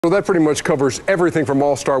So that pretty much covers everything from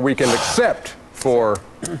All-Star Weekend except for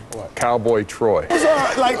Cowboy Troy.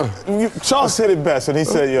 Chuc said it best, and he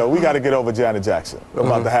said, "Yo, we got to get over Janet Jackson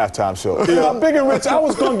about the halftime show." I'm Big and Rich. I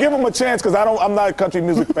was gonna give him a chance because I'm not a country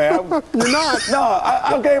music fan. You're not? No,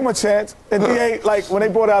 I gave him a chance. And DA, like when they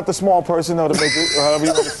brought out the small person or the midget, or however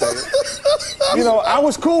you want to say it, you know, I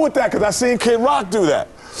was cool with that because I seen Kid Rock do that.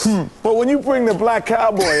 But when you bring the black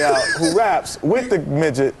cowboy out who raps with the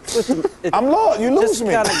midget, I'm lost. You lose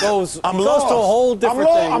me. Kind of goes. I'm goes lost. to a whole different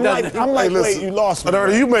thing. I'm like, hey, wait, you lost me.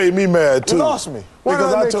 Ernie, you made me mad too. You lost me.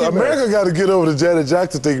 Because I told America got to get over the Janet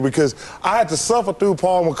Jackson thing because I had to suffer through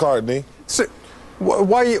Paul McCartney. So,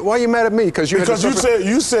 why are you mad at me? Because you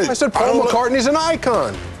said I said Paul McCartney's an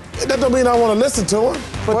icon. That don't mean I want to listen to him.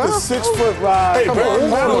 But the 6 foot ride. Hey, Paul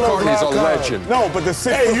McCartney's a legend. No, but the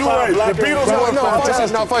 6 foot you right. The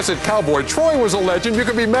Beatles No, if I said Cowboy Troy was a legend, you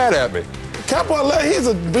could be mad at me. Cowboy, he's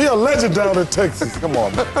a legend down in Texas. Come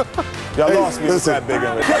on, man. Y'all lost me with that Big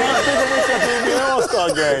and Rich. Big and Rich at the All-Star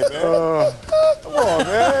game, man. Come on,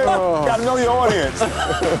 man. You gotta know your audience. You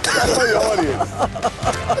gotta know your audience.